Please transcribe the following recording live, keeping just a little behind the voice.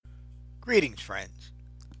Greetings, friends.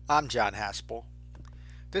 I'm John Haspel.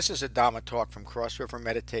 This is a Dhamma talk from Cross River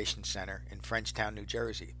Meditation Center in Frenchtown, New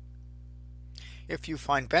Jersey. If you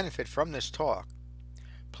find benefit from this talk,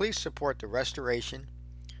 please support the restoration,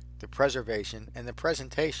 the preservation, and the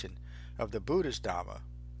presentation of the Buddha's Dhamma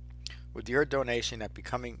with your donation at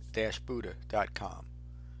becoming-buddha.com.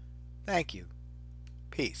 Thank you.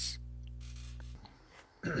 Peace.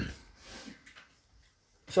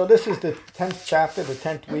 So this is the 10th chapter, the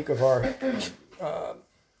 10th week of our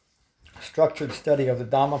structured study of the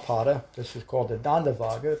Dhammapada. This is called the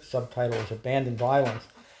Dandavagga. The subtitle is Abandon Violence.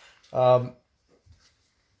 You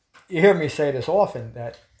hear me say this often,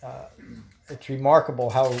 that it's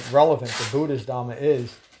remarkable how relevant the Buddha's Dhamma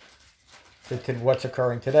is to what's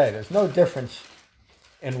occurring today. There's no difference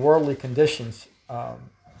in worldly conditions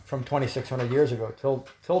from 2,600 years ago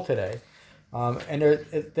till today. And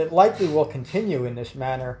it likely will continue in this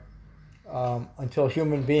manner until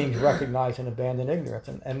human beings recognize and abandon ignorance.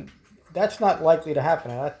 And that's not likely to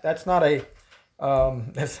happen. That's not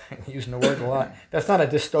that's using the word a lot, that's not a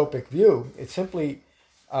dystopic view. It's simply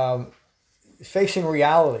facing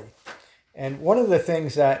reality. And one of the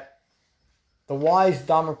things that the wise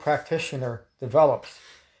Dhamma practitioner develops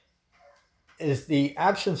is the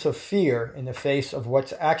absence of fear in the face of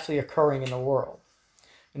what's actually occurring in the world.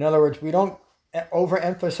 In other words, we don't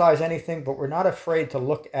overemphasize anything, but we're not afraid to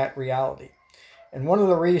look at reality. And one of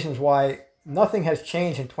the reasons why nothing has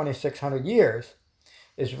changed in 2,600 years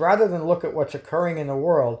is rather than look at what's occurring in the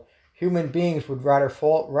world, human beings would rather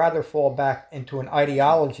fall back into an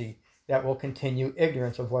ideology that will continue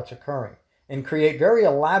ignorance of what's occurring and create very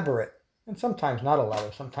elaborate, and sometimes not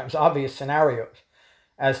elaborate, sometimes obvious scenarios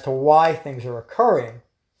as to why things are occurring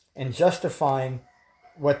and justifying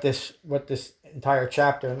what this entire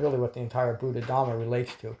chapter, and really what the entire Buddha Dhamma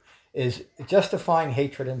relates to, is justifying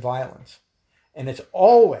hatred and violence. And it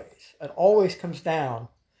always comes down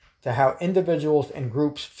to how individuals and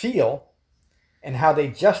groups feel and how they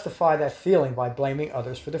justify that feeling by blaming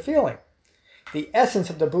others for the feeling. The essence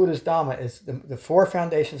of the Buddha's Dhamma is the four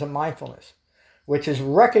foundations of mindfulness, which is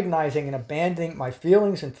recognizing and abandoning my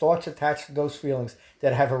feelings and thoughts attached to those feelings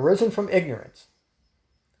that have arisen from ignorance.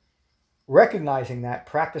 Recognizing that,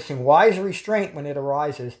 practicing wise restraint when it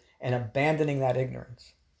arises, and abandoning that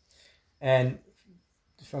ignorance. And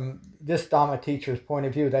from this Dhamma teacher's point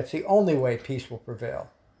of view, that's the only way peace will prevail.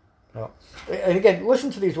 So, and again, listen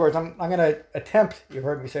to these words. I'm going to attempt, you've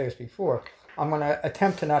heard me say this before, I'm going to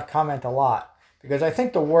attempt to not comment a lot, because I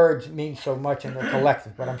think the words mean so much and they're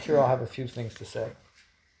collective, but I'm sure I'll have a few things to say.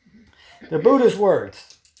 The Buddha's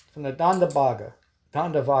words from the Dandavagga,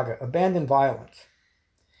 abandon violence.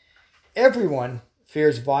 Everyone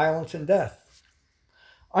fears violence and death.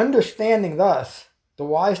 Understanding thus, the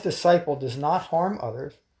wise disciple does not harm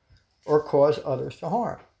others or cause others to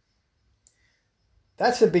harm.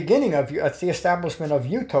 That's the beginning that's the establishment of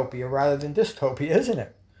utopia rather than dystopia, isn't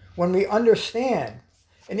it? When we understand,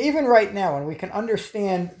 and even right now, when we can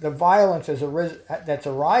understand the violence that's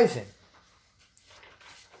arising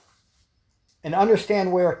and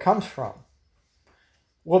understand where it comes from,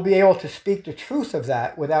 we'll be able to speak the truth of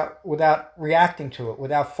that without reacting to it,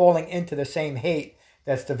 without falling into the same hate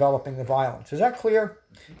that's developing the violence. Is that clear?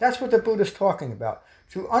 That's what the Buddha's talking about.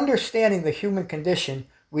 Through understanding the human condition,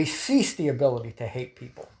 we cease the ability to hate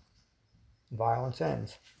people. Violence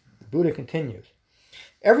ends. The Buddha continues.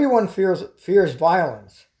 Everyone fears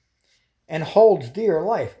violence and holds dear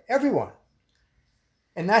life. Everyone.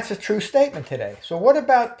 And that's a true statement today. So what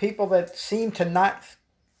about people that seem to not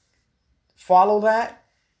follow that?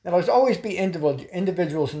 Now, there's always be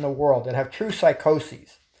individuals in the world that have true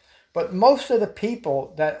psychoses. But most of the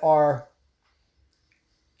people that are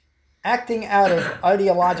acting out of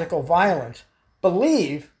ideological violence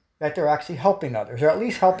believe that they're actually helping others, or at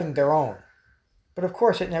least helping their own. But of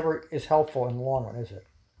course, it never is helpful in the long run, is it?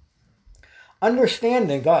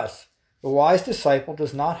 Understanding thus, the wise disciple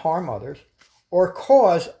does not harm others or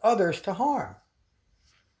cause others to harm.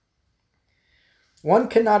 One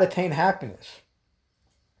cannot attain happiness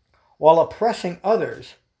while oppressing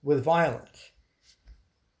others with violence.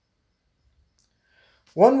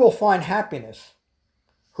 One will find happiness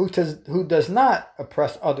who does not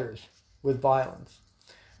oppress others with violence.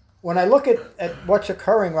 When I look at what's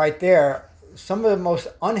occurring right there, some of the most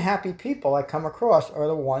unhappy people I come across are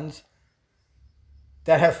the ones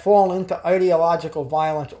that have fallen into ideological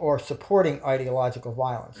violence or supporting ideological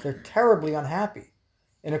violence. They're terribly unhappy.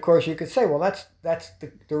 And of course you could say, well, that's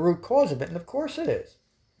the root cause of it. And of course it is.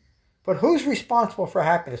 But who's responsible for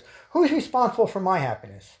happiness? Who's responsible for my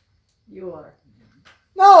happiness? You are.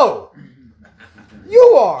 No! You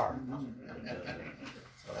are!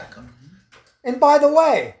 And by the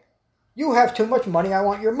way, You have too much money, I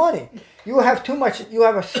want your money. You have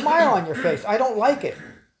a smile on your face, I don't like it.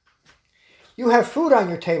 You have food on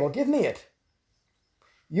your table, give me it.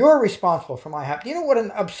 You're responsible for my happiness. Do you know what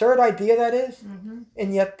an absurd idea that is? Mm-hmm.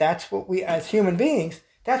 And yet that's what we, as human beings,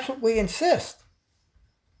 that's what we insist.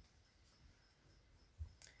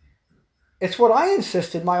 It's what I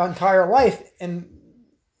insisted my entire life in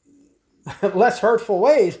less hurtful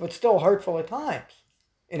ways, but still hurtful at times,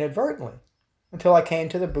 inadvertently, until I came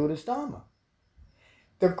to the Buddha's Dhamma.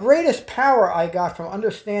 The greatest power I got from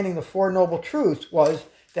understanding the Four Noble Truths was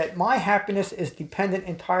that my happiness is dependent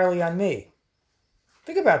entirely on me.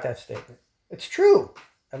 Think about that statement. It's true,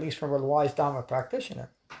 at least from a wise Dhamma practitioner.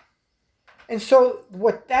 And so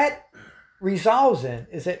what that resolves in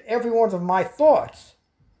is that every one of my thoughts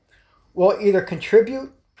will either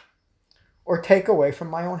contribute or take away from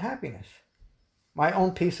my own happiness, my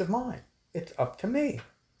own peace of mind. It's up to me.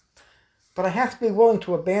 But I have to be willing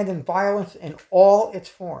to abandon violence in all its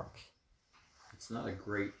forms. It's not a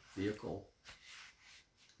great vehicle,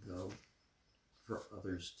 though, for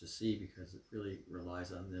others to see, because it really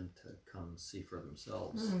relies on them to come see for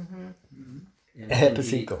themselves. Mm-hmm. Mm-hmm. And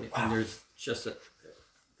there's just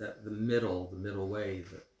the middle way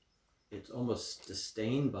that it's almost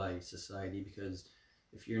disdained by society, because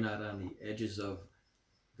if you're not on the edges of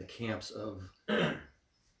the camps of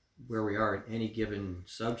where we are in any given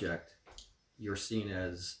subject, you're seen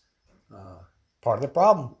as part of the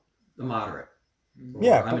problem, the moderate, or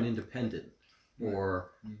I'm an independent,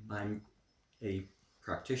 or I'm a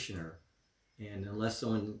practitioner. And unless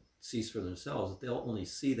someone sees for themselves, they'll only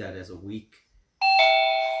see that as a weak,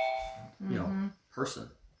 person.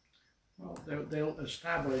 Well, they'll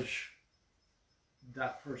establish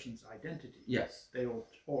that person's identity. Yes. They'll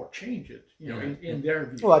or change it, in their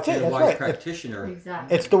view. Well, that's it. That's right. Practitioner.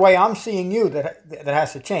 Exactly. It's the way I'm seeing you that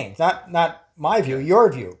has to change. Not my view,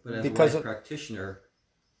 your view. But as a wise practitioner,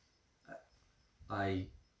 I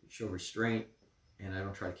show restraint, and I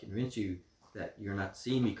don't try to convince you that you're not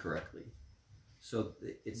seeing me correctly. So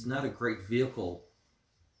it's not a great vehicle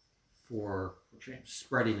for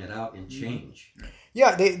spreading it out in change.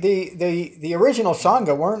 Yeah, the original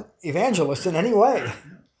Sangha weren't evangelists in any way.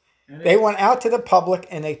 They went out to the public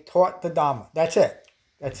and they taught the Dhamma. That's it.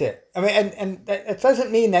 I mean, and it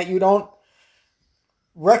doesn't mean that you don't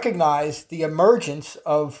recognize the emergence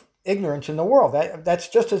of ignorance in the world. That's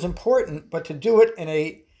just as important, but to do it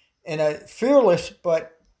in a fearless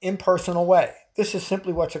but impersonal way. This is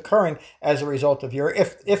simply what's occurring as a result of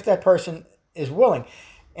if that person is willing.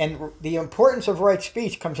 And the importance of right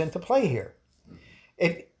speech comes into play here.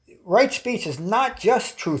 Right speech is not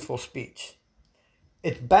just truthful speech.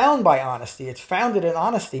 It's bound by honesty. It's founded in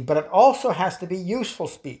honesty, but it also has to be useful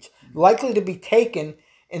speech, likely to be taken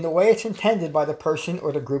in the way it's intended by the person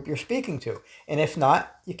or the group you're speaking to. And if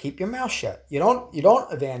not, you keep your mouth shut. You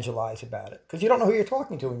don't evangelize about it, because you don't know who you're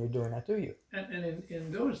talking to when you're doing that, do you? And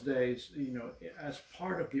in those days, as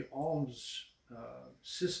part of the alms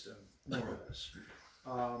system, more or less,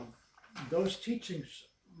 those teachings,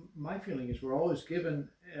 my feeling is, were always given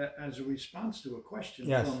as a response to a question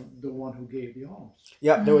from the one who gave the alms.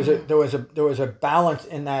 Yeah, there was a balance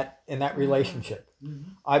in that relationship.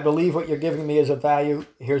 Mm-hmm. I believe what you're giving me is a value.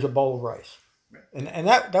 Here's a bowl of rice, right. And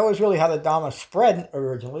that was really how the Dhamma spread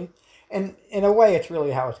originally, and in a way, it's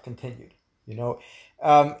really how it's continued. And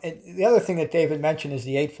the other thing that David mentioned is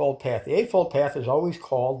the Eightfold Path. The Eightfold Path is always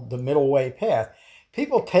called the Middle Way Path.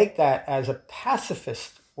 People take that as a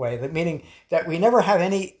pacifist way, meaning that we never have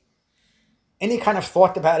any kind of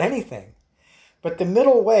thought about anything. But the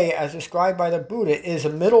middle way, as described by the Buddha, is a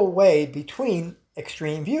middle way between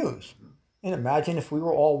extreme views. And imagine if we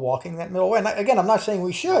were all walking that middle way. And again, I'm not saying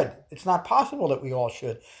we should. It's not possible that we all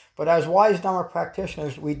should. But as wise Dhamma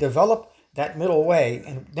practitioners, we develop that middle way,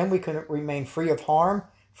 and then we can remain free of harm,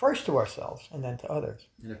 first to ourselves and then to others.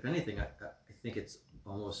 And if anything, I think it's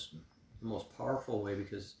almost the most powerful way,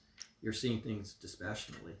 because you're seeing things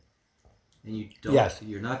dispassionately, and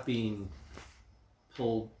you're not being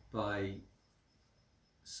pulled by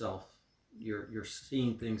self. You're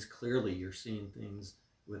seeing things clearly. You're seeing things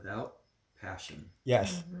without passion.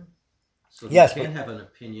 Yes. Mm-hmm. So you can have an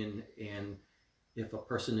opinion, and if a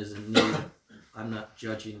person is in need, I'm not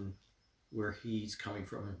judging where he's coming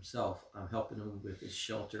from himself. I'm helping him with his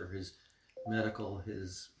shelter, his medical,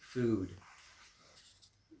 his food.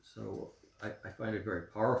 So I find it very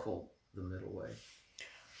powerful, the middle way.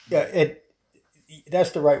 Yeah,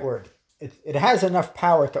 that's the right word. It has enough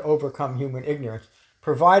power to overcome human ignorance,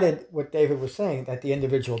 provided what David was saying, that the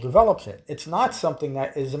individual develops it. It's not something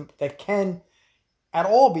that can at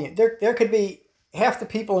all be. There could be half the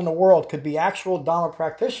people in the world could be actual Dhamma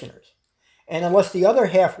practitioners, And unless the other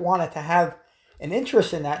half wanted to have an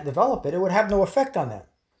interest in that and develop it, it would have no effect on them.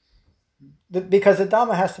 Because the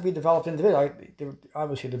Dhamma has to be developed individually.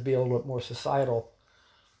 Obviously, there'd be a little bit more societal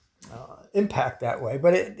impact that way,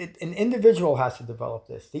 but an individual has to develop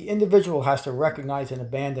this. The individual has to recognize and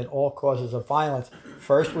abandon all causes of violence,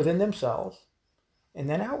 first within themselves and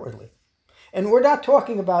then outwardly. And we're not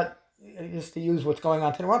talking about, just to use what's going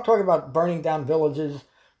on today, we're not talking about burning down villages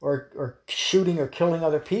or shooting or killing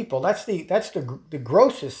other people. That's the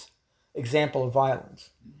grossest example of violence.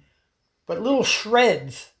 But little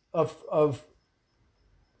shreds of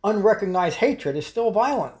unrecognized hatred is still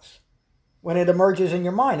violence when it emerges in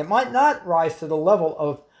your mind. It might not rise to the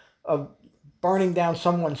level of burning down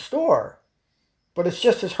someone's store, but it's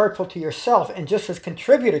just as hurtful to yourself and just as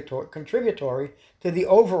contributory to the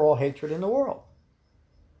overall hatred in the world.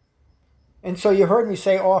 And so you heard me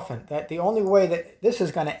say often that the only way that this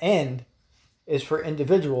is going to end is for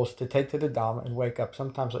individuals to take to the Dhamma and wake up.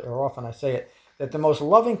 Sometimes, or often I say it, that the most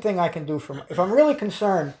loving thing I can do if I'm really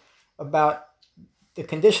concerned about the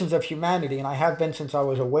conditions of humanity, and I have been since I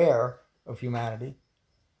was aware of humanity,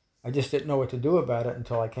 I just didn't know what to do about it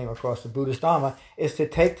until I came across the Buddhist Dhamma, is to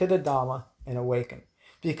take to the Dhamma and awaken.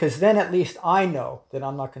 Because then at least I know that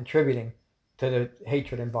I'm not contributing to the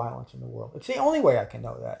hatred and violence in the world. It's the only way I can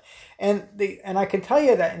know that. And I can tell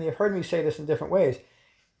you that, and you've heard me say this in different ways,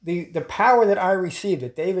 the power that I received,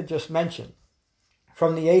 that David just mentioned,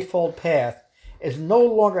 from the Eightfold Path, is no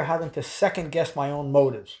longer having to second guess my own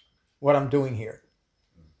motives, what I'm doing here.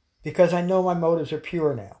 Because I know my motives are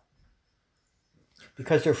pure now.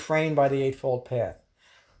 Because they're framed by the Eightfold Path.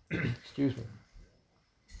 Excuse me.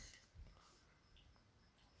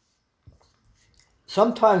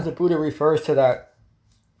 Sometimes the Buddha refers to that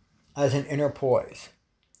as an inner poise.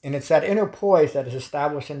 And it's that inner poise that is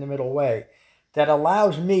established in the middle way that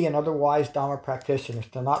allows me and other wise Dhamma practitioners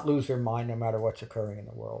to not lose their mind no matter what's occurring in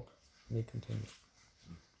the world. Let me continue.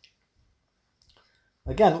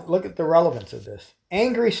 Again, look at the relevance of this.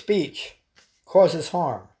 Angry speech causes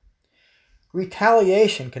harm.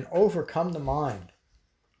 Retaliation can overcome the mind.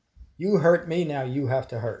 You hurt me, now you have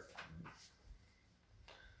to hurt.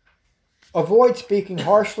 Avoid speaking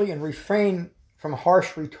harshly and refrain from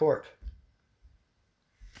harsh retort.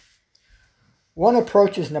 One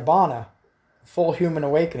approaches Nibbana, full human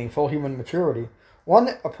awakening, full human maturity. One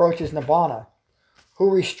approaches Nibbana, who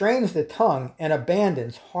restrains the tongue and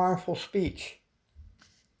abandons harmful speech.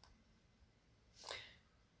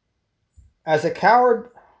 As a coward,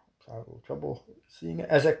 trouble seeing it.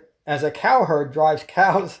 As a cowherd drives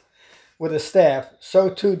cows with a staff, so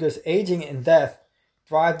too does aging and death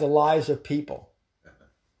drive the lives of people.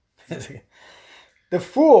 The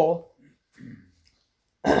fool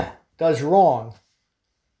does wrong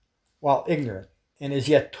while ignorant and is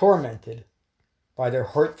yet tormented by their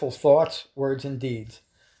hurtful thoughts, words, and deeds,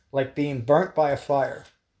 like being burnt by a fire.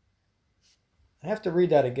 I have to read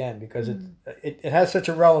that again because it has such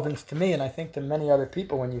a relevance to me, and I think to many other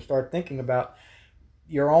people when you start thinking about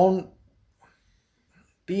your own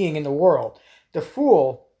being in the world. The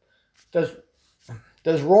fool does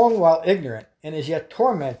wrong while ignorant and is yet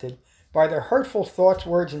tormented by their hurtful thoughts,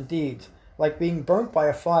 words, and deeds, like being burnt by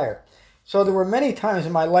a fire. So there were many times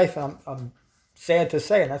in my life, and I'm sad to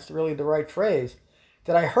say, and that's really the right phrase,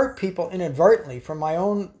 that I hurt people inadvertently from my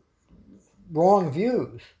own wrong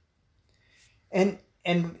views. And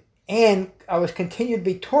I was continued to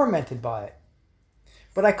be tormented by it.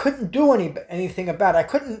 But I couldn't do anything about it. I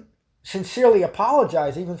couldn't sincerely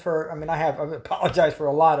apologize even for, I've apologized for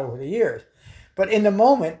a lot over the years. But in the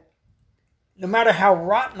moment, no matter how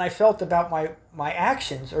rotten I felt about my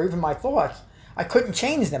actions or even my thoughts, I couldn't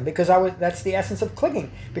change them because that's the essence of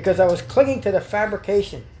clinging. Because I was clinging to the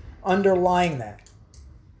fabrication underlying that.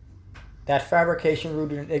 That fabrication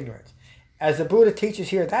rooted in ignorance. As the Buddha teaches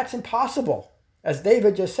here, that's impossible. As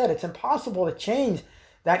David just said, it's impossible to change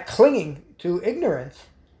that clinging to ignorance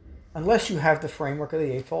unless you have the framework of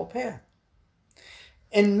the Eightfold Path.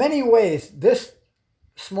 In many ways, this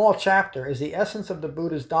small chapter is the essence of the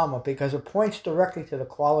Buddha's Dhamma because it points directly to the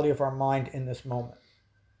quality of our mind in this moment.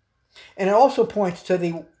 And it also points to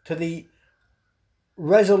the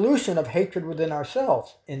resolution of hatred within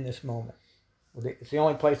ourselves in this moment. It's the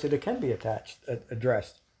only place that it can be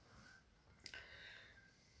addressed.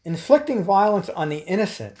 Inflicting violence on the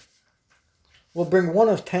innocent will bring one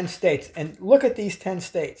of 10 states. And look at these 10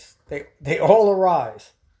 states. They all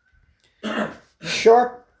arise.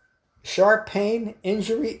 Sharp pain,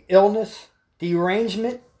 injury, illness,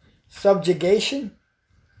 derangement, subjugation,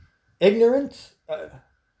 ignorance. Incarceration.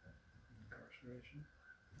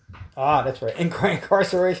 That's right.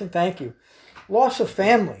 Incarceration, thank you. Loss of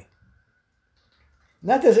family. And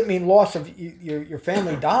that doesn't mean loss of your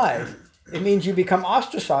family dies. It means you become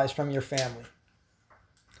ostracized from your family.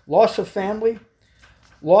 Loss of family,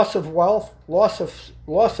 loss of wealth, loss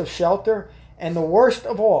of shelter, and the worst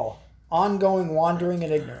of all, ongoing wandering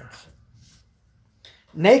and ignorance.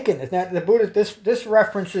 Nakedness. Now, the Buddha, this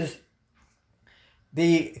references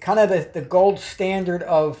the kind of the gold standard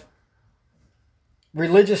of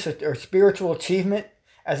religious or spiritual achievement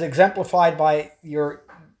as exemplified by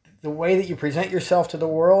the way that you present yourself to the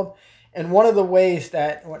world. And one of the ways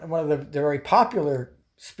that one of the very popular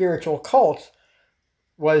spiritual cults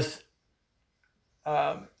was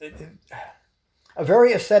a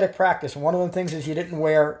very ascetic practice. And one of the things is you didn't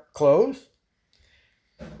wear clothes,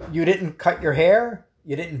 you didn't cut your hair,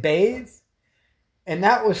 you didn't bathe, and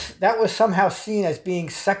that was somehow seen as being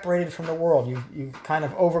separated from the world. You've kind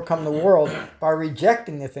of overcome the world by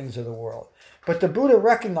rejecting the things of the world. But the Buddha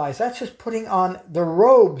recognized that's just putting on the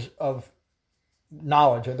robes of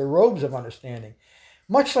knowledge or the robes of understanding,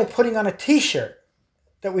 much like putting on a t-shirt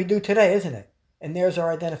that we do today, isn't it? And there's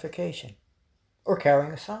our identification, or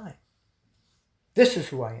carrying a sign. This is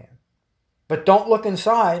who I am. But don't look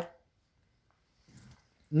inside.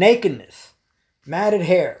 Nakedness, matted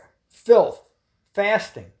hair, filth,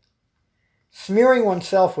 fasting, smearing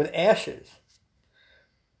oneself with ashes,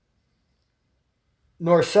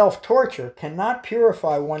 nor self-torture cannot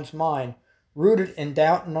purify one's mind rooted in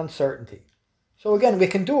doubt and uncertainty. So again, we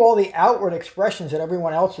can do all the outward expressions that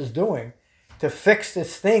everyone else is doing to fix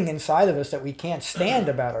this thing inside of us that we can't stand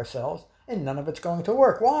about ourselves, and none of it's going to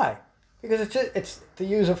work. Why? Because it's to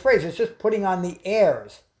use a phrase, it's just putting on the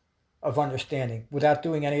airs of understanding without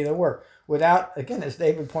doing any of the work. Without, again, as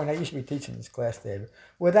David pointed out, you should be teaching this class, David,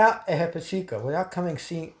 without a hipasika, without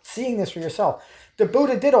seeing this for yourself. The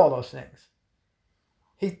Buddha did all those things.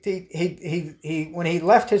 He when he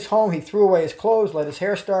left his home, he threw away his clothes, let his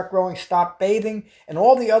hair start growing, stopped bathing, and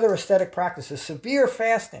all the other ascetic practices, severe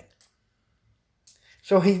fasting.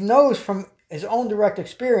 So he knows from his own direct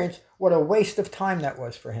experience what a waste of time that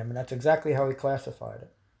was for him, and that's exactly how he classified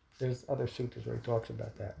it. There's other sutras where he talks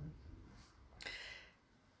about that.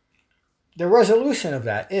 The resolution of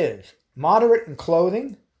that is moderate in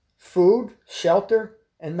clothing, food, shelter,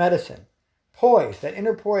 and medicine. Poise, that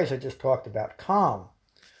inner poise I just talked about, calm,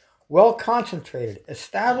 well concentrated,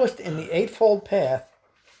 established in the Eightfold Path,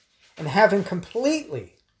 and having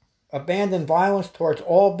completely abandoned violence towards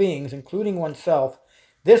all beings, including oneself,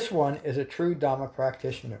 this one is a true Dhamma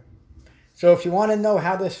practitioner. So if you want to know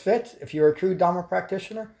how this fits, if you're a true Dhamma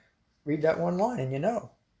practitioner, read that one line and you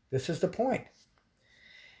know. This is the point.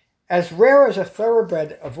 As rare as a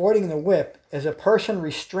thoroughbred avoiding the whip is a person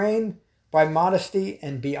restrained by modesty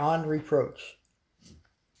and beyond reproach.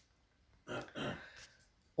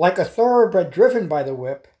 Like a thoroughbred driven by the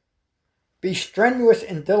whip, be strenuous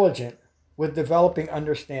and diligent with developing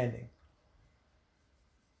understanding.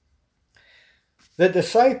 The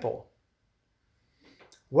disciple,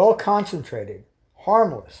 well concentrated,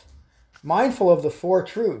 harmless, mindful of the four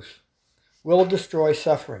truths, will destroy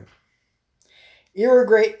suffering.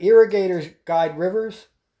 Irrigators guide rivers,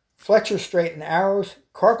 fletchers straighten arrows,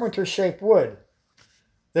 carpenters shape wood.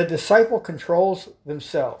 The disciple controls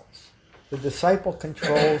themselves. The disciple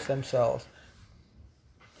controls themselves.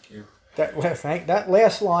 That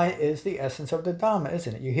last line is the essence of the Dhamma,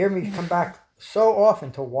 isn't it? You hear me come back so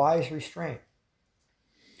often to wise restraint.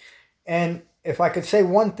 And if I could say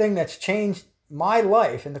one thing that's changed my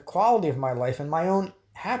life and the quality of my life and my own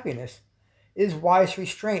happiness, is wise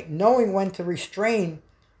restraint. Knowing when to restrain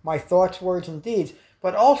my thoughts, words, and deeds,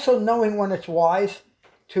 but also knowing when it's wise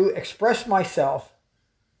to express myself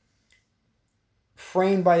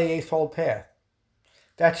framed by the Eightfold Path.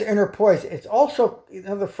 That's inner poise. It's also,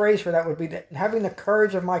 another phrase for that would be having the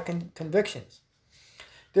courage of my convictions.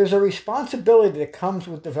 There's a responsibility that comes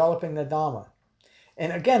with developing the Dhamma.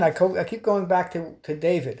 And again, I keep going back to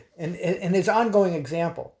David and his ongoing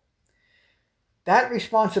example. That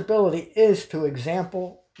responsibility is to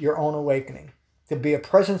example your own awakening, to be a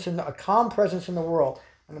calm presence in the world.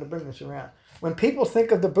 I'm going to bring this around. When people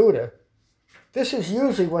think of the Buddha, this is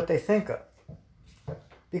usually what they think of,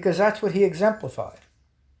 because that's what he exemplified.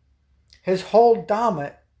 His whole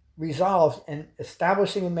Dhamma resolves in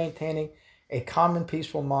establishing and maintaining a calm and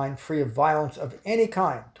peaceful mind, free of violence of any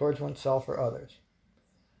kind towards oneself or others.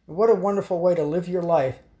 And what a wonderful way to live your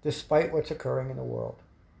life despite what's occurring in the world.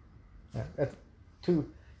 Yeah, that's two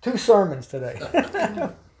sermons today.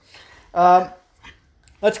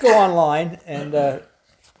 Let's go online, and I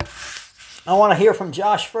want to hear from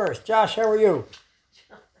Josh first. Josh, how are you?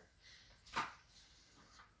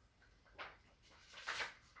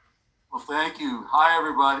 Well, thank you. Hi,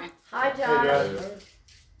 everybody. Hi, Josh.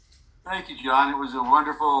 Thank Thank you, John. It was a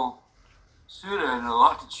wonderful sutta and a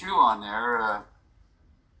lot to chew on there.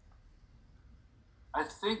 I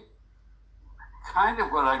think kind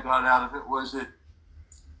of what I got out of it was it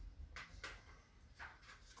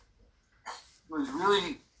was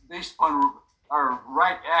really based on our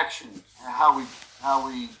right action, how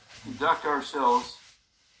we conduct ourselves,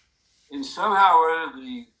 and somehow or other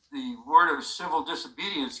the word of civil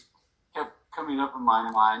disobedience kept coming up in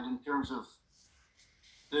my mind in terms of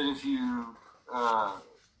that if you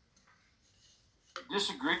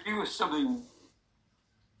disagree with something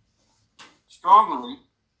strongly,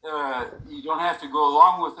 you don't have to go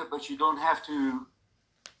along with it, but you don't have to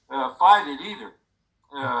fight it either.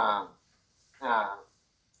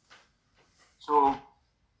 So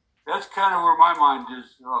that's kind of where my mind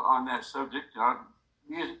is on that subject. I'd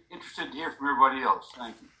be interested to hear from everybody else.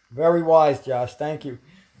 Thank you. Very wise, Josh. Thank you.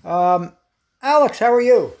 Alex, how are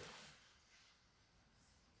you?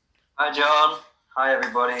 Hi, John. Hi,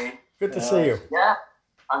 everybody. Good to see you. Yeah,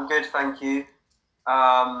 I'm good, thank you.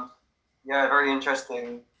 Yeah, very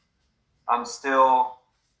interesting.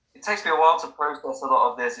 It takes me a while to process a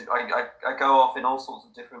lot of this. I go off in all sorts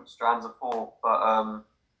of different strands of thought, but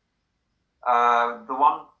the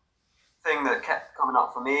one thing that kept coming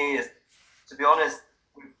up for me is, to be honest,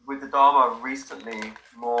 with the Dharma recently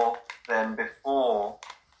more than before,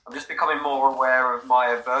 I'm just becoming more aware of my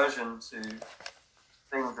aversion to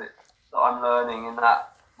things that I'm learning. And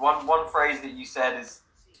that one phrase that you said is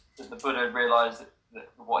that the Buddha had realized that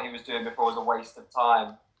what he was doing before was a waste of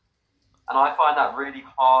time. And I find that really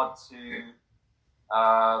hard to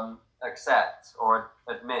accept or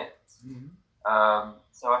admit. Mm-hmm.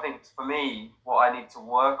 So I think for me, what I need to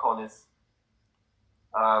work on is,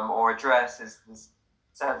 or address, is this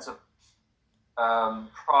sense of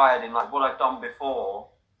pride in like what I've done before.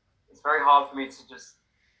 It's very hard for me to just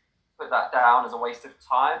put that down as a waste of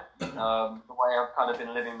time, the way I've kind of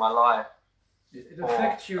been living my life. It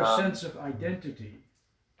affects your sense of identity.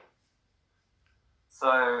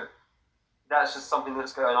 So that's just something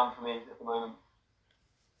that's going on for me at the moment.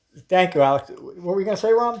 Thank you, Alex. What were you going to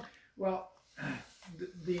say, Ron? Well,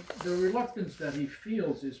 the reluctance that he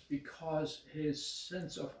feels is because his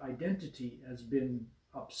sense of identity has been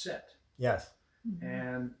upset. Yes. Mm-hmm.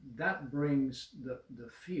 And that brings the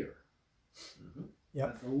fear. Mm-hmm.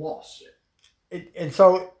 Yep. The loss. And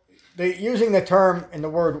so using the term and the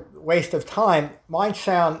word waste of time might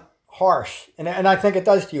sound harsh, and I think it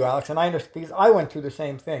does to you, Alex, and I understand because I went through the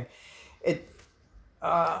same thing. It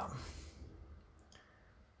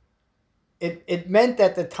meant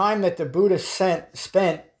that the time that the Buddha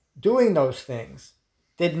spent doing those things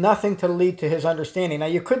did nothing to lead to his understanding. Now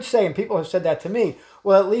you could say, and people have said that to me,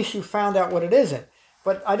 well, at least you found out what it isn't.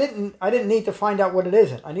 But I didn't need to find out what it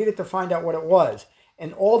isn't. I needed to find out what it was.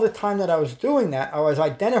 And all the time that I was doing that, I was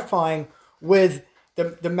identifying with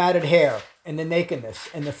the matted hair and the nakedness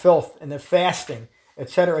and the filth and the fasting,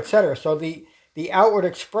 etc., etc. So the outward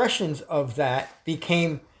expressions of that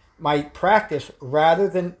became my practice rather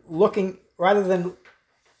than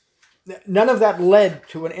none of that led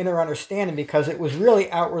to an inner understanding because it was really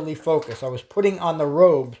outwardly focused. I was putting on the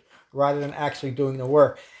robes rather than actually doing the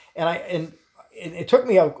work. And it took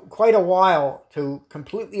me quite a while to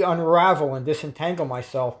completely unravel and disentangle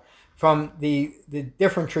myself from the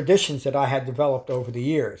different traditions that I had developed over the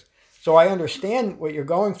years. So I understand what you're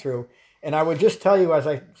going through, and I would just tell you, as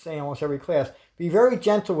I say in almost every class, be very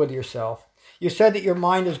gentle with yourself. You said that your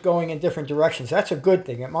mind is going in different directions. That's a good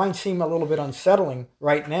thing. It might seem a little bit unsettling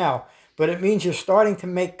right now, but it means you're starting to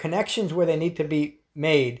make connections where they need to be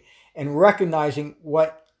made and recognizing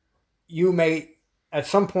what you may at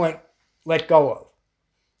some point let go of.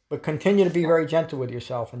 But continue to be very gentle with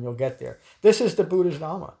yourself and you'll get there. This is the Buddha's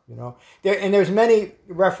Dhamma, there's many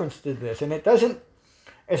references to this, and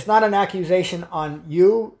it's not an accusation on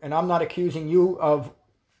you, and I'm not accusing you of,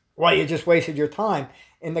 well, you just wasted your time.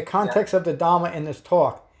 In the context of the Dhamma in this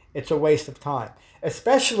talk, it's a waste of time,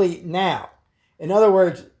 especially now. In other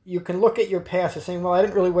words, you can look at your past and saying, well, I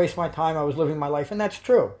didn't really waste my time, I was living my life, and that's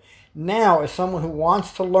true. Now, as someone who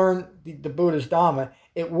wants to learn the Buddha's Dhamma,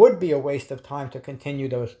 it would be a waste of time to continue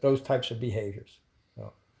those types of behaviors.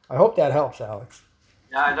 So I hope that helps, Alex.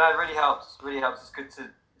 Yeah, no, it really helps. Really helps.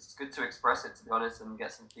 It's good to express it, to be honest, and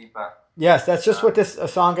get some feedback. Yes, that's just what this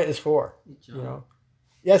Asanga is for. John,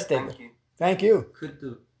 Yes, David. Thank you. Could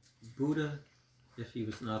the Buddha, if he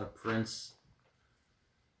was not a prince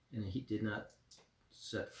and he did not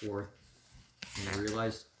set forth and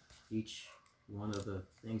realize each one of the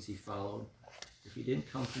things he followed, if he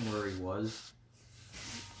didn't come from where he was,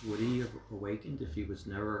 would he have awakened if he was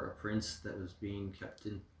never a prince that was being kept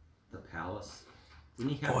in the palace?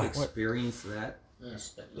 Didn't he have to experience that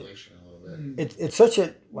Speculation a little bit. It's such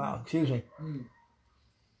a wow. Excuse me.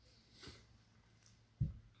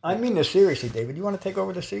 I mean this seriously, David. You want to take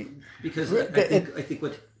over the seat? Because I think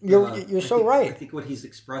what you're so right. I think what he's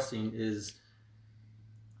expressing is,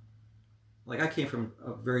 like, I came from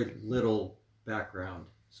a very little background,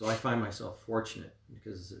 so I find myself fortunate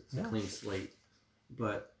because it's a clean slate.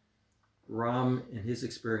 But Ram and his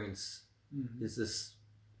experience is this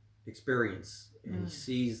experience, and he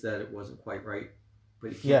sees that it wasn't quite right,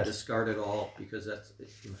 but he can't discard it all because that's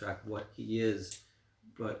in fact what he is.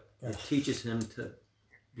 But it teaches him to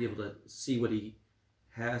be able to see what he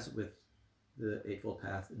has with the Eightfold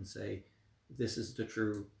Path and say, this is the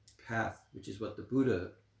true path, which is what the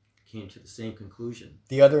Buddha came to the same conclusion.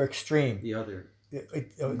 The other extreme. The other.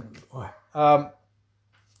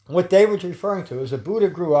 What David's referring to is the Buddha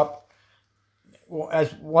grew up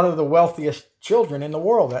as one of the wealthiest children in the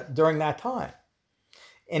world during that time.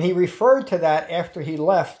 And he referred to that after he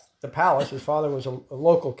left the palace. His father was a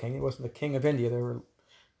local king. He wasn't the king of India. There were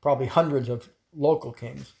probably hundreds of local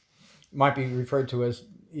kings. Might be referred to as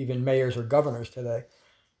even mayors or governors today.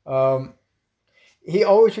 He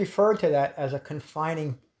always referred to that as a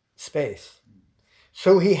confining space.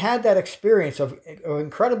 So he had that experience of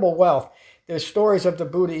incredible wealth. There's stories of the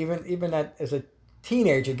Buddha, even as a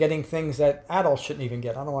teenager, getting things that adults shouldn't even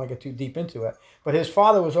get. I don't want to get too deep into it. But his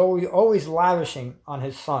father was always lavishing on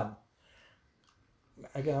his son.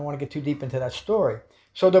 Again, I don't want to get too deep into that story.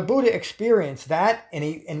 So the Buddha experienced that,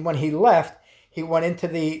 and when he left, he went into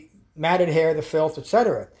the matted hair, the filth,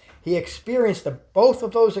 etc. He experienced both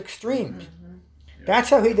of those extremes.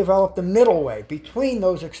 That's how he developed the middle way between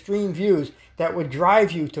those extreme views that would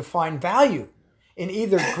drive you to find value in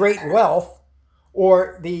either great wealth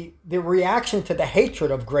or the reaction to the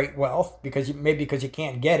hatred of great wealth because you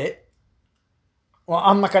can't get it. Well,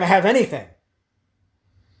 I'm not going to have anything.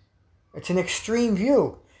 It's an extreme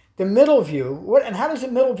view. The middle view, what does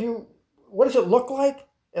it look like?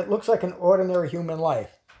 It looks like an ordinary human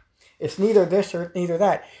life. It's neither this or neither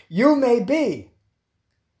that. You may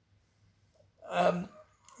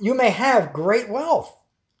have great wealth,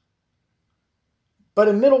 but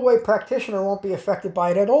a middle way practitioner won't be affected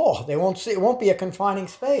by it at all. It won't be a confining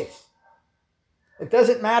space. It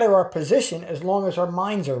doesn't matter our position as long as our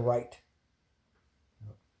minds are right.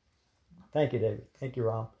 Thank you, David. Thank you,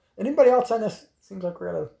 Ram. Anybody else on this? Seems like we're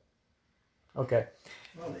at a... Okay.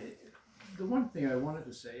 Well, the one thing I wanted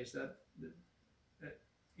to say is that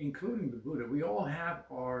including the Buddha, we all have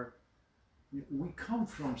we come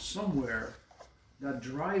from somewhere that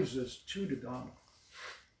drives us to the Dhamma.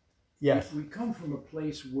 Yes. We come from a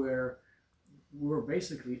place where we're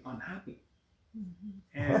basically unhappy.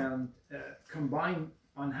 And combine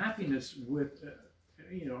unhappiness with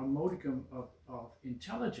a modicum of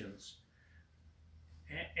intelligence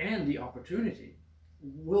and the opportunity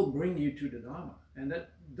will bring you to the Dhamma. And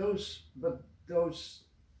those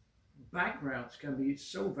backgrounds can be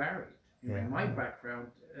so varied. In my background,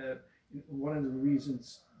 one of the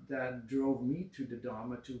reasons that drove me to the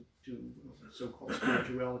Dhamma, to so-called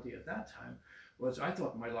spirituality at that time, was I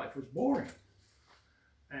thought my life was boring,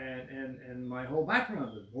 and my whole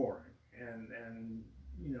background was boring, and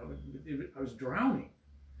I was drowning.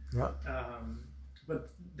 Yeah.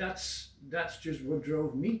 But that's just what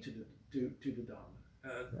drove me to the Dhamma.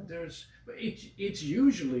 It's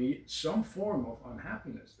usually some form of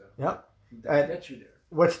unhappiness though. Yep. That gets you there.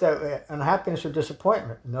 What's that? Unhappiness or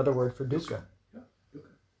disappointment? Another word for dukkha. Yeah, dukkha.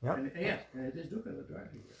 Yep. And it is dukkha that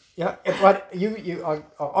drives you there. Yeah, but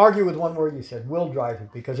I'll argue with one word you said, will drive you,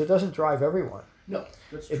 because it doesn't drive everyone. No,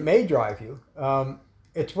 that's true. It may drive you.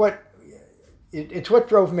 It's what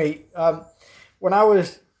drove me. When I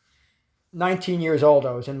was 19 years old,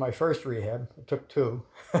 I was in my first rehab. I took 2.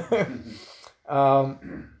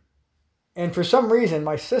 And for some reason,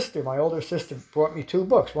 my older sister, brought me 2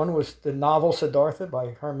 books. One was the novel Siddhartha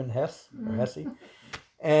by Hermann Hesse,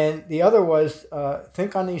 and the other was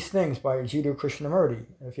Think on These Things by Jiddu Krishnamurti.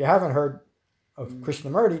 If you haven't heard of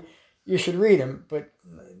Krishnamurti, you should read him. But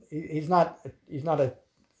he's not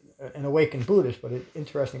an awakened Buddhist, but it's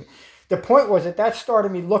interesting. The point was that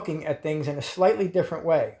started me looking at things in a slightly different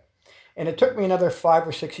way. And it took me another 5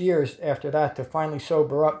 or 6 years after that to finally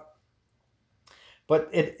sober up. But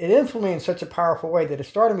it influenced me in such a powerful way that it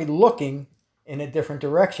started me looking in a different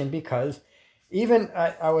direction, because even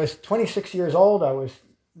I was 26 years old. I was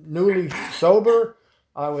newly sober.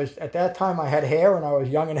 At that time, I had hair and I was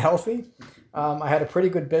young and healthy. I had a pretty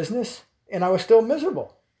good business, and I was still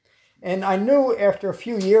miserable. And I knew after a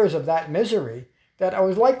few years of that misery that I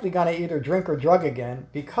was likely going to either drink or drug again,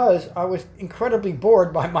 because I was incredibly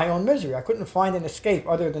bored by my own misery. I couldn't find an escape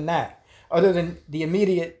other than that, other than the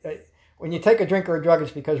immediate when you take a drink or a drug,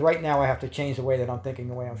 it's because right now I have to change the way that I'm thinking,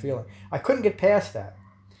 the way I'm feeling. I couldn't get past that.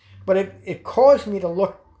 But it caused me to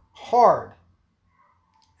look hard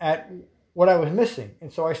at what I was missing.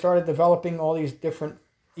 And so I started developing all these different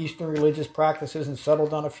Eastern religious practices and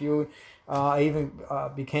settled on a few. I even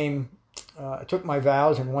took my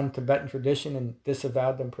vows in one Tibetan tradition and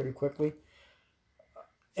disavowed them pretty quickly.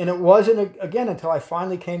 And it wasn't, again, until I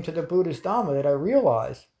finally came to the Buddhist Dhamma that I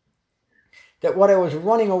realized that what I was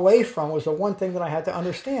running away from was the one thing that I had to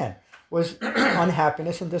understand, was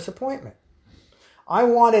unhappiness and disappointment. I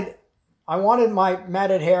wanted my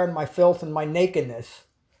matted hair and my filth and my nakedness,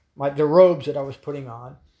 the robes that I was putting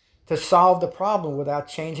on, to solve the problem without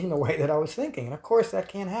changing the way that I was thinking. And of course that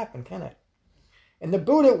can't happen, can it? And the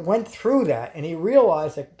Buddha went through that, and he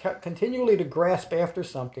realized that continually to grasp after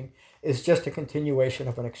something is just a continuation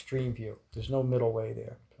of an extreme view. There's no middle way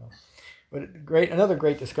there. So, but another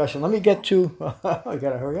great discussion. Let me get to, I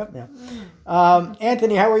gotta hurry up now.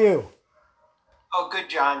 Anthony, how are you? Oh, good,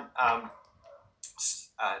 John.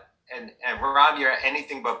 And Rob, you're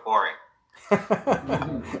anything but boring. So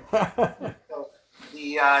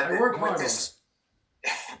I work hard on this,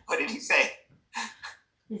 what did he say?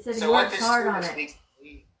 He said he So what works this hard on student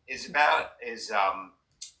it. is about is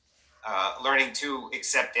learning to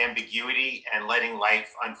accept ambiguity and letting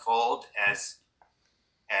life unfold as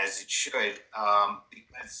it should,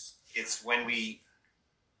 because it's when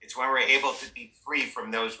we're able to be free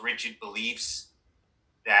from those rigid beliefs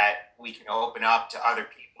that we can open up to other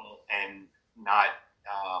people and not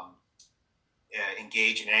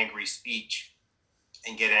engage in angry speech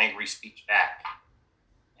and get angry speech back.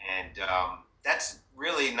 And that's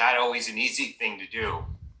really not always an easy thing to do.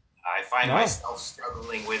 I find myself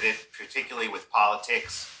struggling with it, particularly with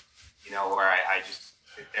politics, where I just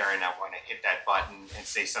sit there and I want to hit that button and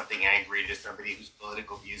say something angry to somebody whose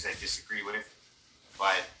political views I disagree with.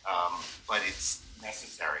 But it's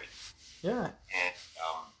necessary. Yeah. And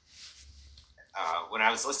when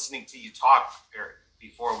I was listening to you talk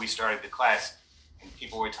before we started the class, and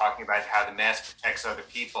people were talking about how the mask protects other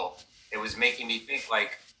people, it was making me think,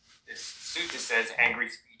 like, this sutta says angry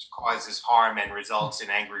speech causes harm and results in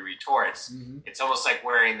angry retorts. Mm-hmm. It's almost like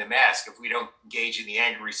wearing the mask. If we don't engage in the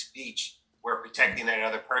angry speech, we're protecting that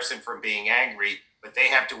other person from being angry, but they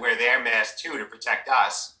have to wear their mask too to protect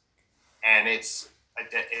us. And it's a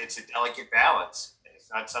delicate balance.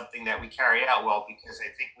 It's not something that we carry out well, because I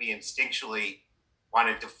think we instinctually want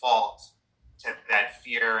to default to that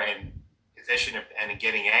fear and position of, and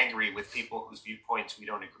getting angry with people whose viewpoints we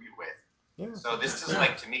don't agree with. Yeah. So this is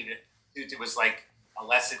like, to me, it was like a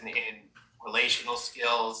lesson in relational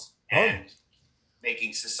skills and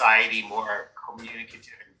making society more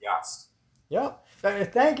communicative and just. Yeah,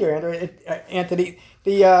 thank you, Anthony.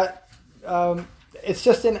 It's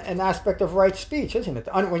just an aspect of right speech, isn't it?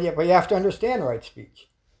 But you have to understand right speech.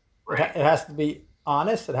 Right. It has to be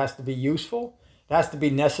honest. It has to be useful. It has to be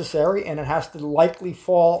necessary, and it has to likely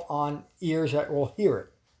fall on ears that will hear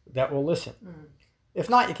it, that will listen. Mm. If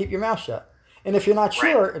not, you keep your mouth shut. And if you're not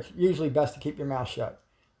sure, it's usually best to keep your mouth shut.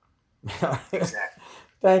 Exactly.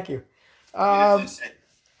 Thank you.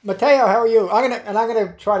 Matteo, how are you? I'm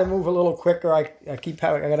gonna try to move a little quicker. I got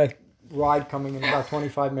a ride coming in about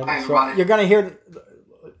 25 minutes. So you're gonna hear,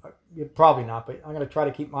 you're probably not, but I'm gonna try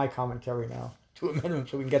to keep my commentary now to a minimum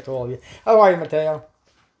so we can get to all of you. How are you, Matteo?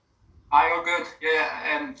 I'm good.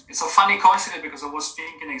 Yeah, and it's a funny coincidence because I was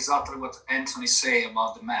thinking exactly what Anthony said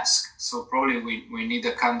about the mask. So probably we need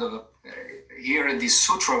a kind of here in this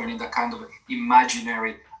sutra we need a kind of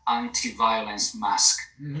imaginary anti-violence mask.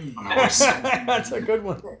 Mm-hmm. On our side. That's a good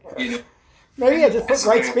one. Maybe I just put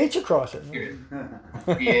right speech across it.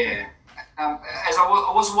 Yeah. As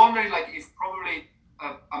I was wondering, like, if probably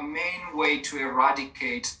a main way to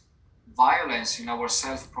eradicate violence in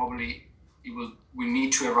ourselves, probably we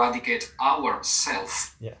need to eradicate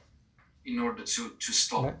ourselves. Yeah. In order to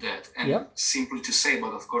stop that, and simply to say,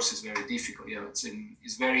 but of course it's very difficult. Yeah,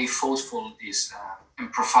 it's very thoughtful,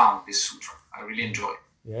 and profound, this sutra. I really enjoy it.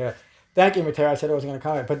 Yeah, thank you, Matteo. I said I wasn't going to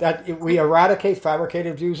comment, but we eradicate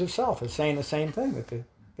fabricated views of self. It's saying the same thing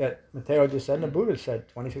that Matteo just said and the Buddha said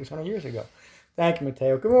 2,600 years ago. Thank you,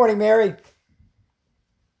 Matteo. Good morning, Mary.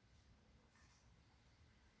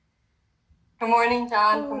 Good morning,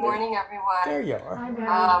 John. Good morning, everyone. There you are. Hi,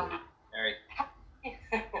 Mary.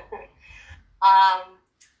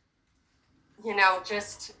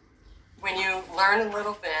 Just when you learn a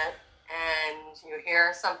little bit and you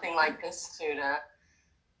hear something like this sutta,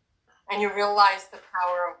 and you realize the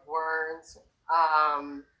power of words,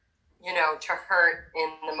 to hurt in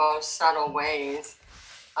the most subtle ways,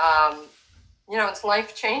 it's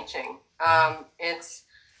life-changing. It's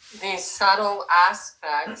these subtle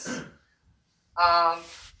aspects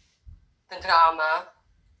of the Dhamma,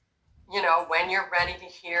 when you're ready to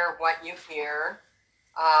hear what you hear,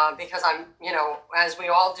 because as we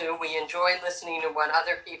all do, we enjoy listening to what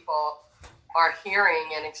other people are hearing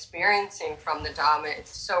and experiencing from the Dhamma.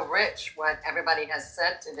 It's so rich what everybody has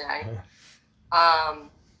said today,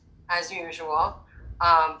 as usual,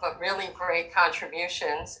 but really great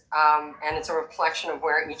contributions, and it's a reflection of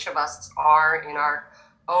where each of us are in our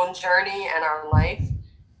own journey and our life.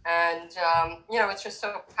 And, it's just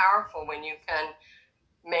so powerful when you can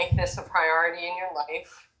make this a priority in your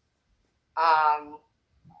life,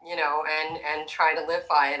 and try to live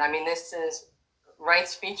by it. I mean, right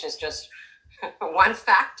speech is just one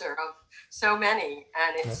factor of so many,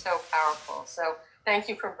 and it's so powerful. So thank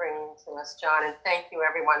you for bringing it to us, John, and thank you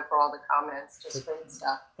everyone for all the comments. Just great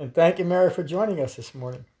stuff. And thank you, Mary, for joining us this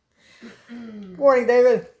morning. Good morning,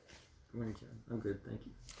 David. Good morning, John. I'm good, thank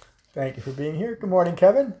you. Thank you for being here. Good morning,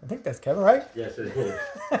 Kevin. I think that's Kevin, right? Yes, it is.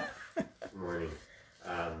 Good morning.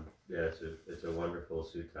 It's a wonderful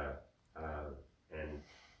sutta, and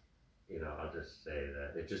I'll just say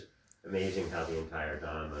that it's just amazing how the entire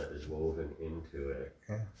Dhamma is woven into it,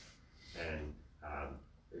 and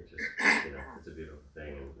it just it's a beautiful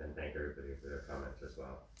thing, and thank everybody for their comments as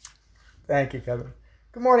well. Thank you, Kevin.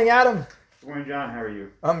 Good morning, Adam. Good morning, John. How are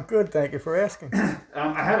you? I'm good. Thank you for asking.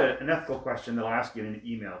 I had an ethical question that I'll ask you in an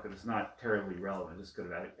email because it's not terribly relevant, just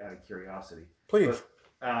out of curiosity. Please. But,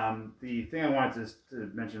 the thing I wanted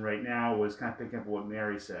to mention right now was kind of picking up what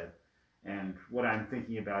Mary said. And what I'm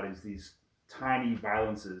thinking about is these tiny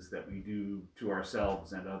violences that we do to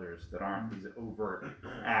ourselves and others that aren't these overt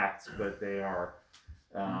acts, but they are,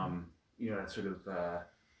 that sort of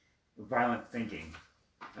violent thinking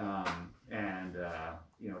and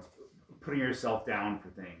putting yourself down for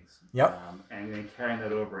things. Yep. And then carrying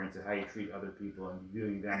that over into how you treat other people and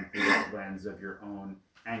viewing them through the lens of your own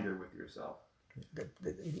anger with yourself.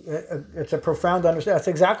 It's a profound understanding. That's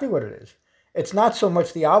exactly what it is. It's not so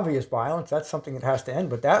much the obvious violence. That's something that has to end,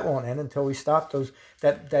 but that won't end until we stop those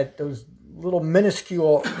little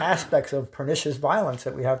minuscule aspects of pernicious violence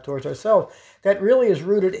that we have towards ourselves. That really is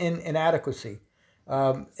rooted in inadequacy.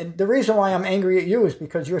 And the reason why I'm angry at you is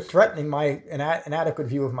because you're threatening my inadequate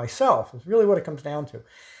view of myself. It's really what it comes down to.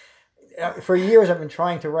 For years, I've been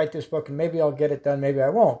trying to write this book, and maybe I'll get it done, maybe I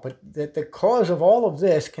won't. But the cause of all of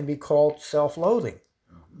this can be called self-loathing.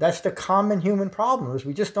 That's the common human problem, is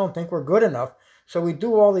we just don't think we're good enough. So we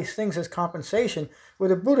do all these things as compensation, where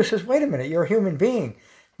the Buddha says, wait a minute, you're a human being.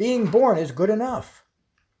 Being born is good enough.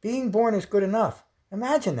 Being born is good enough.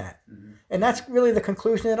 Imagine that. Mm-hmm. And that's really the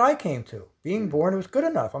conclusion that I came to. Being born was good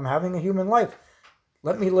enough. I'm having a human life.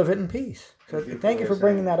 Let me live it in peace. So thank you for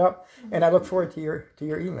bringing that up, and I look forward to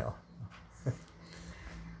your email.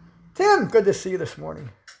 Tim, good to see you this morning.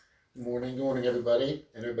 Good morning, everybody,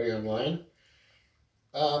 and everybody online.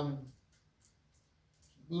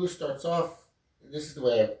 Blue starts off. This is the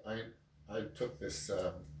way I took this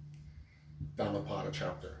Dhammapada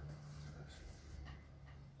chapter.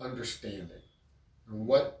 Understanding. And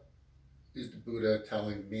what is the Buddha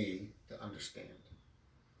telling me to understand?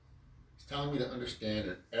 He's telling me to understand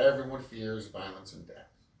that everyone fears violence and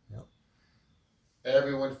death. Yep.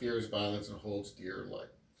 Everyone fears violence and holds dear life.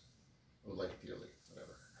 Or life dearly,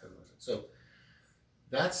 whatever. So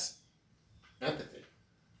that's empathy.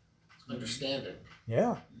 Understanding.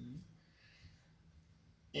 Yeah.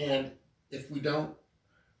 And if we don't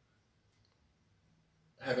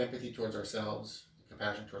have empathy towards ourselves,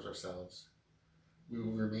 compassion towards ourselves, we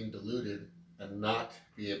will remain deluded and not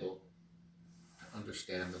be able to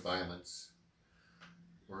understand the violence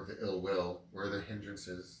or the ill will or the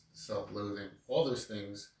hindrances, self-loathing, all those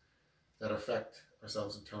things that affect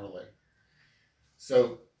ourselves internally.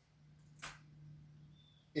 So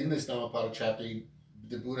in this Dhammapada chapter,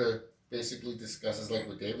 the Buddha basically discusses, like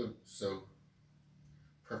what David so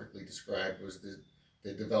perfectly described, was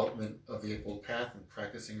the development of the Eightfold Path and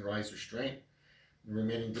practicing wise restraint and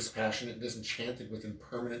remaining dispassionate and disenchanted with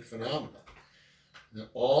impermanent phenomena. And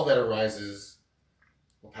all that arises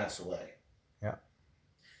will pass away. Yeah.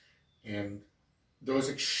 And those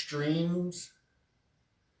extremes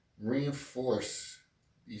reinforce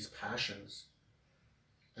these passions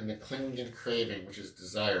and the clinging and craving, which is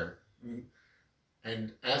desire.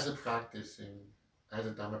 And as a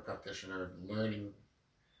Dhamma practitioner, learning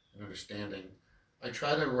and understanding, I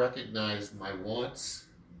try to recognize my wants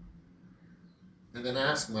and then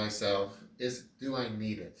ask myself, do I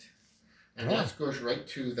need it? And that goes right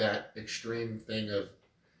to that extreme thing of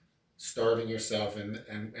starving yourself and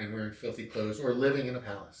wearing filthy clothes or living in a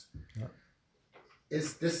palace. Yeah.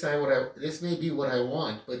 Is this this may be what I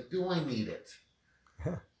want, but do I need it?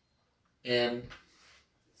 Yeah. And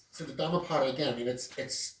so the Dhammapada again. I mean,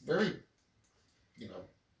 it's very, you know,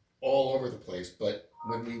 all over the place. But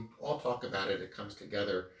when we all talk about it, it comes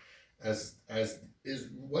together as is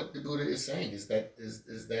what the Buddha is saying. Is that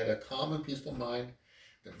a calm and peaceful mind,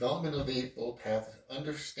 development of the Eightfold Path,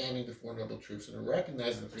 understanding the Four Noble Truths, and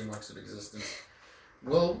recognizing the three marks of existence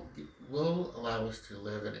will allow us to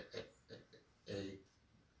live in a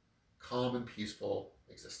calm and peaceful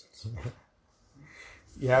existence.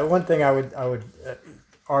 Yeah, one thing I would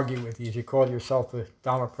argue with you is you call yourself a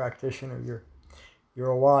Dhamma practitioner. You're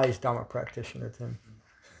a wise Dhamma practitioner, Tim.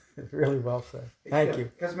 It's really well said. Thank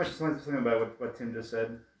you. Can I mention something about what Tim just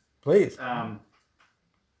said? Please.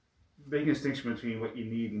 Making a distinction between what you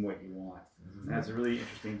need and what you want. And that's a really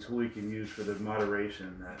interesting tool you can use for the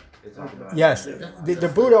moderation that they talk about. Yes,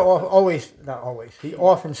 the Buddha he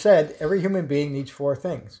often said every human being needs four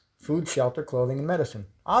things: food, shelter, clothing, and medicine.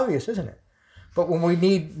 Obvious, isn't it? But when we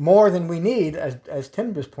need more than we need, as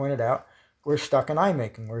Tim just pointed out, we're stuck in eye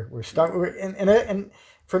making. We're stuck. And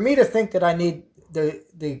for me to think that I need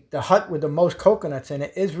the hut with the most coconuts in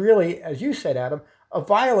it is really, as you said, Adam, a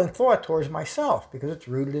violent thought towards myself, because it's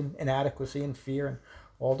rooted in inadequacy and fear and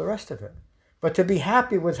all the rest of it. But to be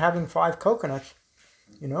happy with having 5 coconuts,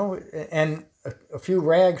 and a few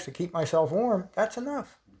rags to keep myself warm, that's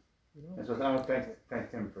enough. And so I want to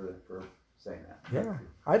thank Tim for saying that. Yeah,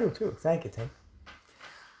 I do too. Thank you, Tim.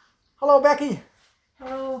 Hello, Becky.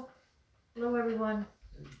 Hello. Hello, everyone.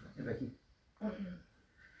 Hey, Becky.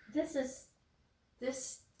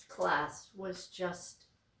 This class was just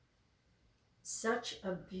such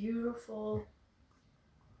a beautiful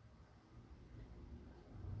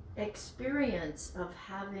experience of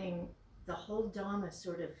having the whole Dhamma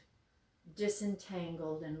sort of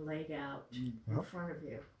disentangled and laid out in front of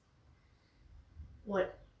you.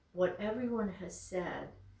 What everyone has said,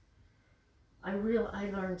 I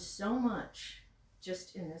learned so much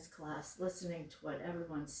just in this class, listening to what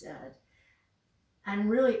everyone said. And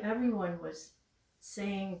really everyone was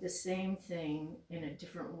saying the same thing in a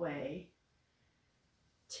different way.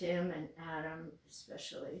 Tim and Adam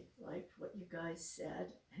especially liked what you guys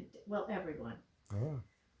said, and well, everyone. Yeah.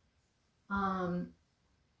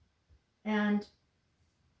 And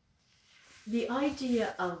the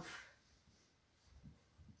idea of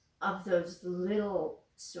those little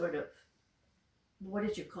sort of, what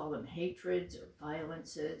did you call them, hatreds or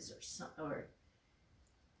violences or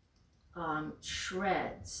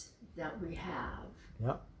shreds that we have.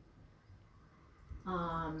 Yep.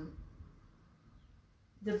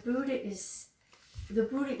 The Buddha is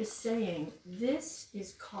saying this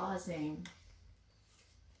is causing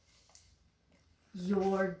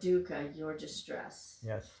your dukkha, your distress.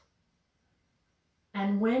 Yes.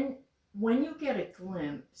 And when you get a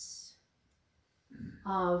glimpse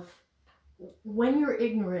of, when your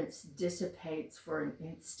ignorance dissipates for an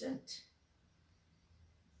instant,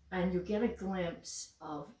 and you get a glimpse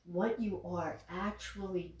of what you are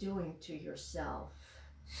actually doing to yourself,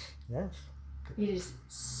 Yes. it is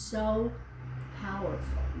so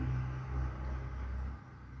powerful.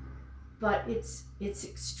 But it's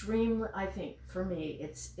extremely, I think, for me,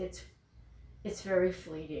 it's very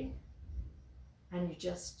fleeting. And you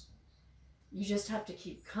just have to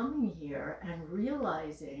keep coming here and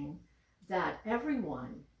realizing that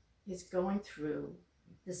everyone is going through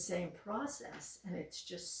the same process, and it's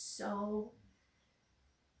just so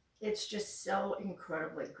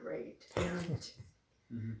incredibly great. And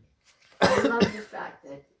I love the fact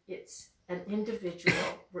that it's an individual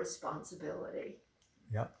responsibility.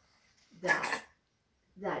 Yep.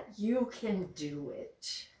 That you can do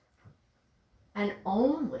it, and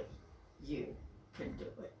only you can do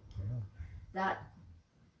it. Yeah. That,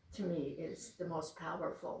 to me, is the most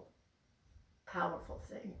powerful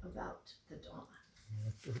thing about the Dhamma.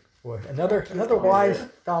 Boy, another wise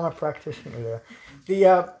Dhamma practitioner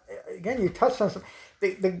there. Again, you touched on some.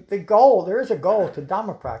 The goal. There is a goal to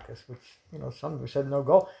Dhamma practice, which some have said no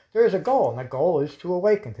goal. There is a goal, and that goal is to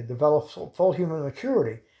awaken, to develop full human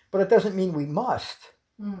maturity. But it doesn't mean we must.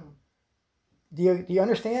 Do you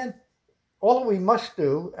understand? All that we must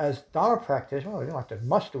do as Dhamma practitioners, well, you don't have to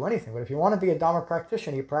must do anything, but if you want to be a Dhamma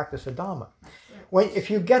practitioner, you practice a Dhamma. If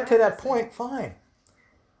you get to that point, fine.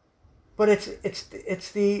 But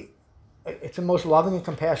it's the most loving and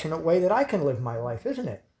compassionate way that I can live my life, isn't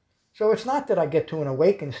it? So it's not that I get to an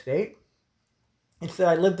awakened state. It's that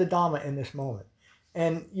I live the Dhamma in this moment.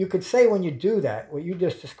 And you could say when you do that, what you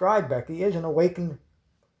just described, Becky, is an awakened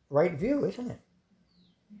right view, isn't it?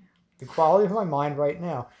 The quality of my mind right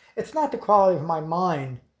now. It's not the quality of my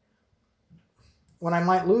mind when I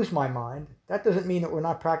might lose my mind. That doesn't mean that we're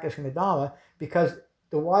not practicing the Dhamma, because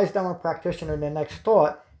the wise Dhamma practitioner in the next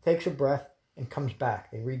thought takes a breath and comes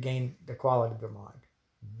back. They regain the quality of their mind.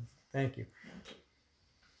 Thank you.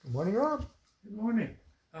 Good morning, Rob. Good morning.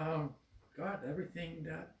 God, everything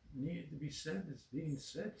that needed to be said is being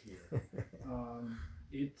said here.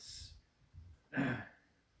 It's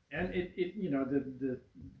and it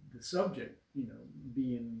the subject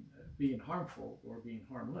being harmful or being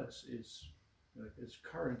harmless is as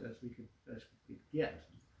current as we could get.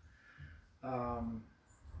 And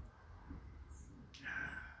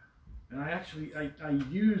I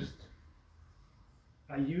used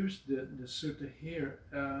the sutta here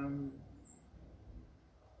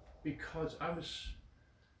because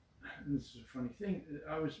this is a funny thing,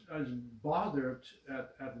 I was bothered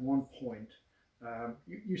at one point.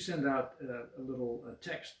 You send out a little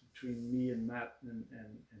text between me and Matt and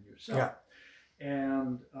yourself. Yeah.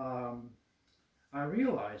 And I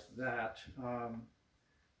realized that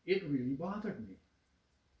it really bothered me.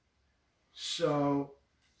 So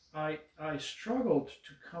I struggled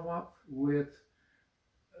to come up with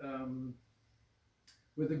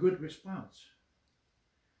a good response.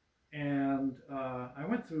 And I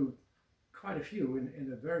went through quite a few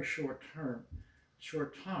in a very short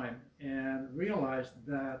time, and realized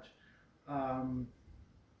that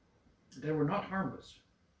they were not harmless.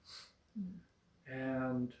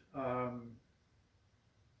 And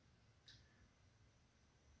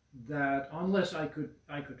that unless I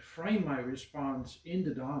could frame my response in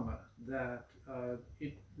the Dhamma, that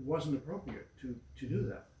it wasn't appropriate to do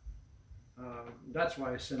that. That's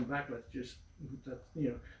why I sent back.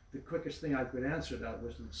 The quickest thing I could answer that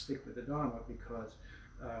was to stick with the Dhamma, because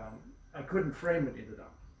I couldn't frame it in the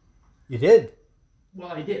Dhamma. You did. Well,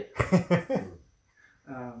 I did.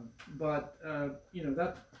 But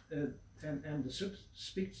that and the Sutta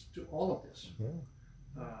speaks to all of this.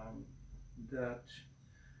 Yeah. That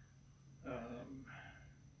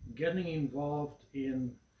getting involved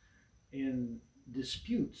in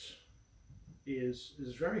disputes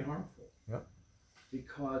is very harmful. Yep.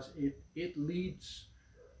 Because it leads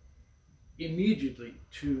immediately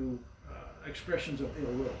to expressions of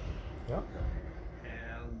ill will. Yep.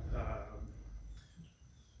 And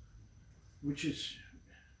which is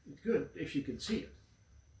good if you can see it,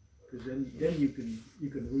 because then you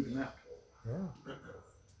can root them out. Yeah.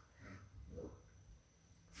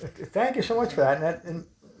 Thank you so much for that. And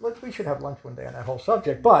look, we should have lunch one day on that whole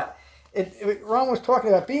subject. But Ron was talking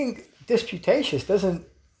about being disputatious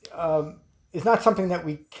is not something that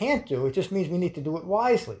we can't do. It just means we need to do it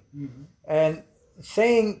wisely. Mm-hmm. And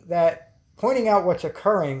saying that, pointing out what's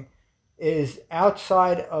occurring is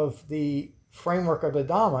outside of the framework of the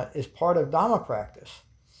Dhamma is part of Dhamma practice.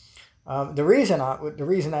 The reason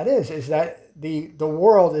that is that the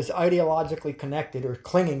world is ideologically connected or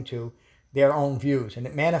clinging to their own views, and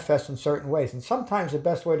it manifests in certain ways. And sometimes the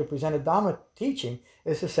best way to present a Dhamma teaching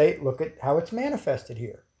is to say, look at how it's manifested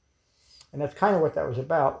here. And that's kind of what that was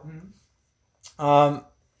about. Mm-hmm.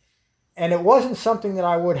 And it wasn't something that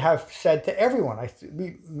I would have said to everyone.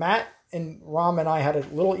 Matt and Ram and I had a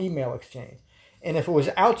little email exchange. And if it was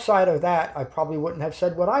outside of that, I probably wouldn't have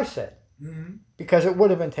said what I said. Mm-hmm. Because it would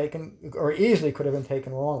have been taken, or easily could have been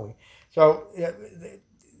taken wrongly. So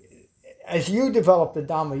as you develop the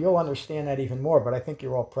Dhamma, you'll understand that even more, but I think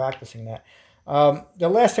you're all practicing that. The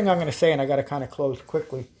last thing I'm going to say, and I got to kind of close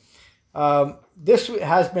quickly, this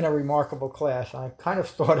has been a remarkable class. I kind of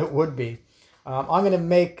thought it would be. I'm going to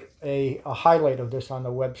make a highlight of this on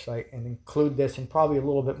the website and include this and probably a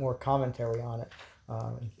little bit more commentary on it,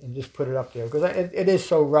 and just put it up there, because it is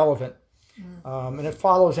so relevant. And it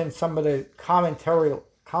follows in some of the commentary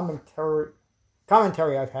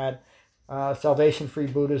I've had, Salvation, Free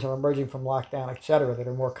Buddhism, Emerging from Lockdown, etc., that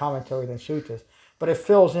are more commentary than suttas. But it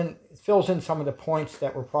fills in some of the points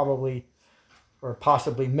that were probably or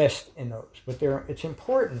possibly missed in those. But it's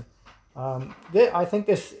important. I think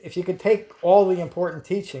this, if you could take all the important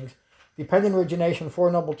teachings, Dependent Origination, Four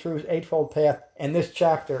Noble Truths, Eightfold Path, and this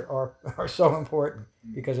chapter are so important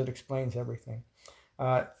because it explains everything.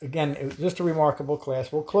 Again, it was just a remarkable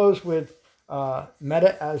class. We'll close with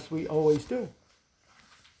metta as we always do.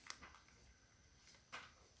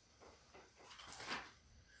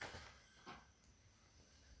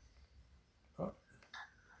 Oh.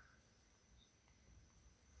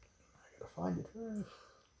 I gotta find it first.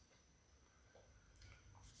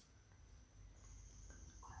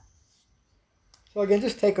 So again,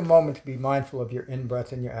 just take a moment to be mindful of your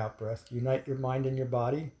in-breath and your out-breath. Unite your mind and your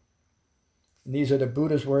body. And these are the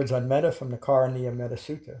Buddha's words on metta from the Karaniya Metta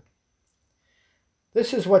Sutta.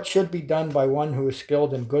 This is what should be done by one who is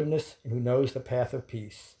skilled in goodness and who knows the path of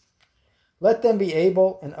peace. Let them be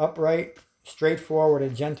able and upright, straightforward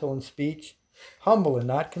and gentle in speech, humble and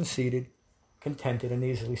not conceited, contented and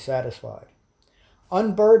easily satisfied.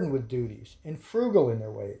 unburdened with duties, and frugal in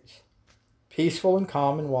their ways, peaceful and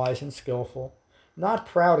calm and wise and skillful, not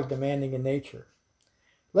proud or demanding in nature.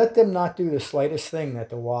 Let them not do the slightest thing that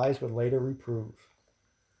the wise would later reprove.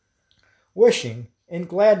 Wishing, in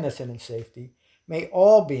gladness and in safety, may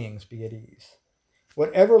all beings be at ease.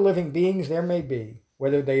 Whatever living beings there may be,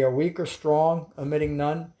 whether they are weak or strong, omitting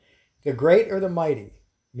none, the great or the mighty,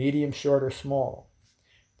 medium, short, or small,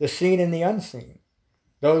 the seen and the unseen,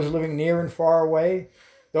 those living near and far away,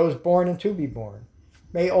 those born and to be born,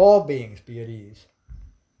 may all beings be at ease.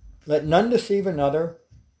 Let none deceive another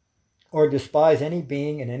or despise any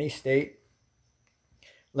being in any state.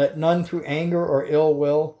 Let none through anger or ill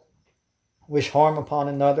will wish harm upon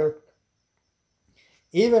another.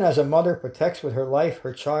 Even as a mother protects with her life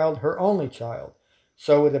her child, her only child,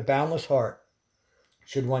 so with a boundless heart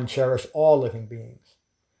should one cherish all living beings,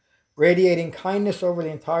 radiating kindness over the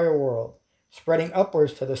entire world, spreading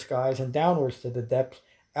upwards to the skies and downwards to the depths,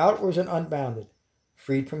 outwards and unbounded,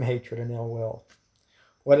 freed from hatred and ill will.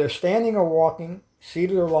 Whether standing or walking,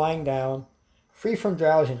 seated or lying down, free from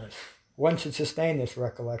drowsiness, one should sustain this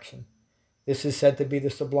recollection. This is said to be the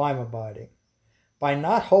sublime abiding. By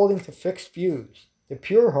not holding to fixed views, the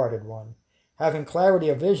pure-hearted one, having clarity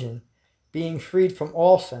of vision, being freed from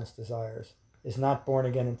all sense desires, is not born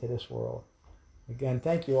again into this world. Again,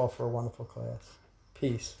 thank you all for a wonderful class.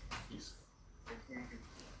 Peace. Peace.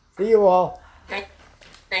 See you all. Thank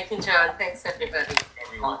you, John. Thanks, everybody.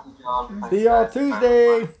 Thank you, John. See y'all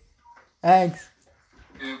Tuesday. Thanks.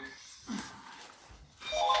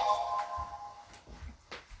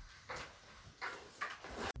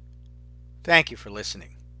 Thank you for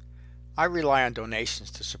listening. I rely on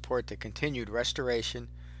donations to support the continued restoration,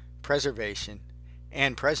 preservation,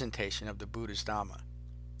 and presentation of the Buddha's Dhamma.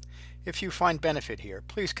 If you find benefit here,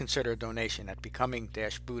 please consider a donation at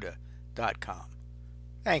becoming-buddha.com.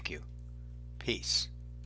 Thank you. Peace.